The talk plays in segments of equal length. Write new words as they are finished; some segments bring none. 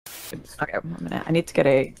Okay, 1 minute. I need to get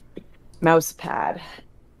a mouse pad.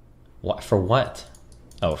 What for? What?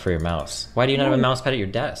 Oh, for your mouse. Why do you not have a mouse pad at your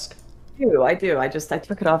desk? I do. I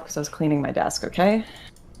took it off because I was cleaning my desk, okay?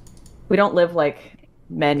 We don't live like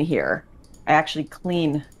men here. I actually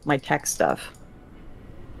clean my tech stuff.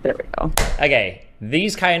 There we go. Okay,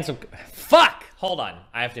 these kinds of... Fuck! Hold on.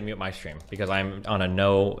 I have to mute my stream because I'm on a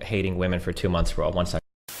no hating women for 2 months rule. 1 second.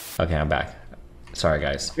 Okay, I'm back. Sorry,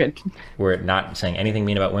 guys. Good. We're not saying anything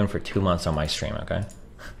mean about women for 2 months on my stream, okay?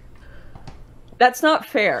 That's not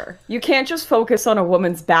fair. You can't just focus on a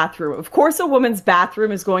woman's bathroom. Of course a woman's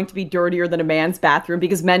bathroom is going to be dirtier than a man's bathroom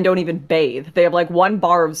because men don't even bathe. They have like 1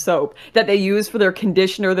 bar of soap that they use for their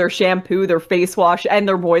conditioner, their shampoo, their face wash, and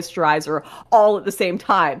their moisturizer all at the same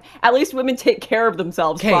time. At least women take care of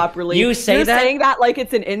themselves properly. You say You're that? saying that like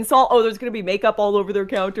it's an insult. Oh, there's going to be makeup all over their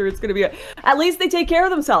counter. It's going to be At least they take care of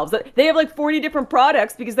themselves. They have like 40 different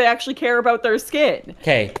products because they actually care about their skin.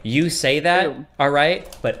 Okay, you say that, all right?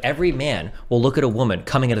 But every man will look at a woman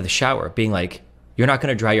coming out of the shower being like, you're not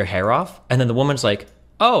gonna dry your hair off? And then the woman's like,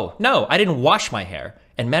 oh, no, I didn't wash my hair.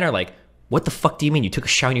 And men are like, what the fuck do you mean? You took a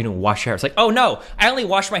shower and you didn't wash your hair? It's like, oh no, I only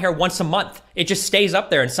wash my hair once a month. It just stays up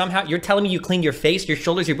there and somehow you're telling me you clean your face, your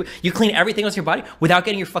shoulders, you clean everything else in your body without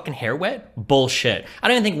getting your fucking hair wet? Bullshit. I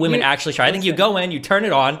don't even think women actually try. I think you go in, you turn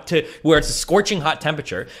it on to where it's a scorching hot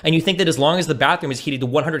temperature and you think that as long as the bathroom is heated to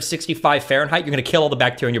 165 Fahrenheit, you're gonna kill all the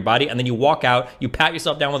bacteria in your body, and then you walk out, you pat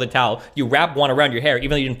yourself down with a towel, you wrap one around your hair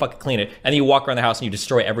even though you didn't fucking clean it, and then you walk around the house and you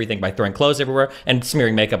destroy everything by throwing clothes everywhere and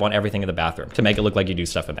smearing makeup on everything in the bathroom to make it look like you do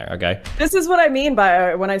stuff in there, okay? This is what I mean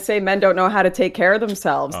by when I say men don't know how to take care of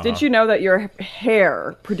themselves. Did you know that your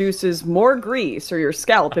hair produces more grease, or your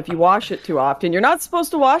scalp, if you wash it too often? You're not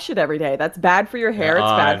supposed to wash it every day. That's bad for your hair. It's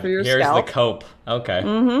bad for your scalp. Here's the cope. Okay.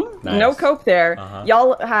 Mm-hmm. Nice. No cope there.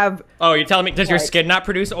 Y'all have... Oh, you're telling me, does your skin not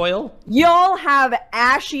produce oil? Y'all have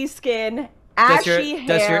ashy skin, ashy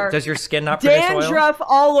hair. Does your skin not produce oil? Dandruff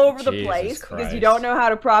all over the Jesus place because Christ. you don't know how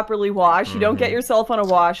to properly wash. You don't get yourself on a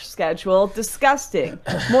wash schedule. Disgusting.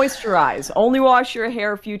 Moisturize. Only wash your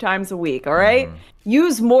hair a few times a week, all right?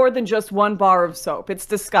 Use more than just 1 bar of soap. It's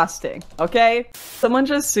disgusting, okay? Someone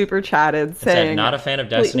just super chatted saying... Not a fan of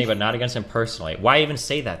Destiny, but not against him personally. Why even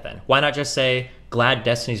say that then? Why not just say, glad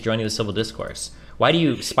Destiny's joining the civil discourse? Why do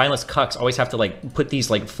you spineless cucks always have to like put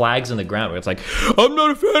these like flags in the ground where it's like, I'm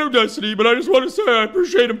not a fan of Destiny, but I just want to say I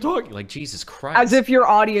appreciate him talking. Like, Jesus Christ. As if your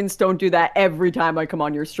audience don't do that every time I come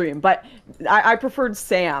on your stream. But I preferred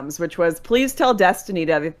Sam's, which was, please tell Destiny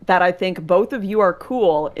that I think both of you are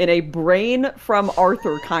cool in a brain from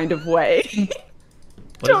Arthur kind of way.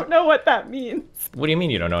 Don't know what that means. What do you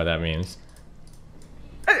mean you don't know what that means?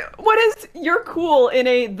 What is you're cool in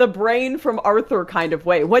a the brain from Arthur kind of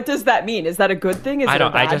way? What does that mean? Is that a good thing? Is it a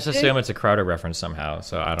bad I just thing? assume it's a Crowder reference somehow,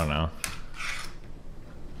 so I don't know.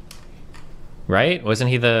 Right? Wasn't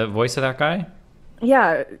he the voice of that guy?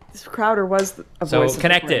 Yeah, Crowder was a voice. So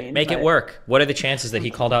connect of the it, brain, make it work. What are the chances that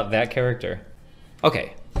he called out that character?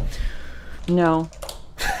 Okay. No.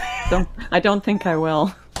 I don't think I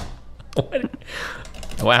will.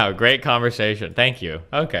 Wow, great conversation. Thank you.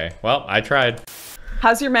 Okay, well, I tried.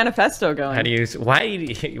 How's your manifesto going? How do you? Why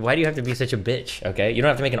do you have to be such a bitch? Okay, you don't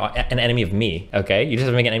have to make an enemy of me. Okay, you just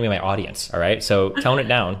have to make an enemy of my audience. All right, so tone it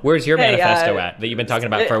down. Where's your manifesto at that you've been talking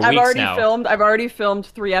about for weeks now? I've already filmed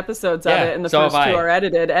 3 episodes of it, and the first 2 are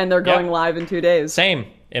edited, and they're going live in 2 days. Same.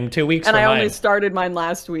 In 2 weeks. And I only started mine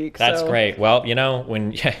last week. That's great. Well, you know,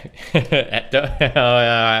 when I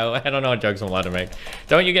don't know what jokes I'm allowed to make.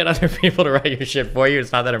 Don't you get other people to write your shit for you?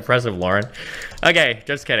 It's not that impressive, Lauren. Okay,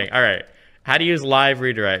 just kidding. All right. How to use live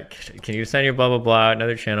redirect? Can you send your blah blah blah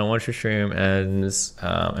another channel once your stream ends?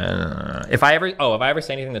 If I ever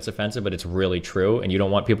say anything that's offensive but it's really true and you don't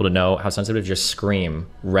want people to know how sensitive, just scream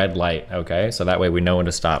red light. Okay, so that way we know when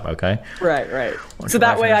to stop. Okay. Right. So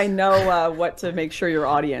that way I know what to make sure your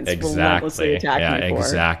audience relentlessly attack me for.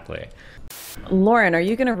 Exactly. Lauren, are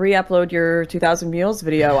you gonna re-upload your 2000 Mules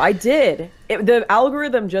video? I did. The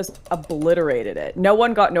algorithm just obliterated it. No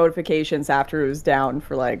one got notifications after it was down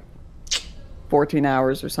for like 14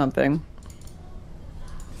 hours or something.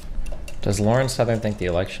 Does Lauren Southern think the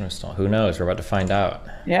election is still? Who knows? We're about to find out.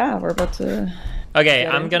 Yeah, we're about to. Okay,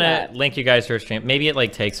 I'm gonna link you guys to her stream. Maybe it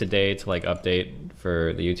like takes a day to like update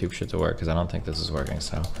for the YouTube shit to work because I don't think this is working.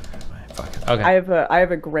 So, fuck it. Okay. I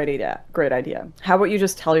have a great idea. How about you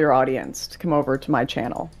just tell your audience to come over to my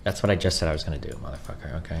channel? That's what I just said I was gonna do,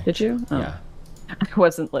 motherfucker. Okay. Did you? Oh. Yeah. I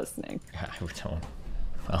wasn't listening. Yeah, I don't.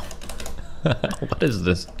 Well, what is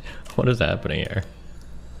this? What is happening here?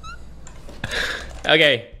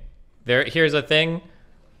 Okay, here's a thing.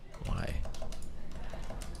 Why?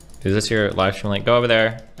 Is this your live stream link? Go over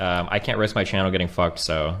there. I can't risk my channel getting fucked,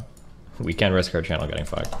 so We can't risk our channel getting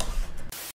fucked.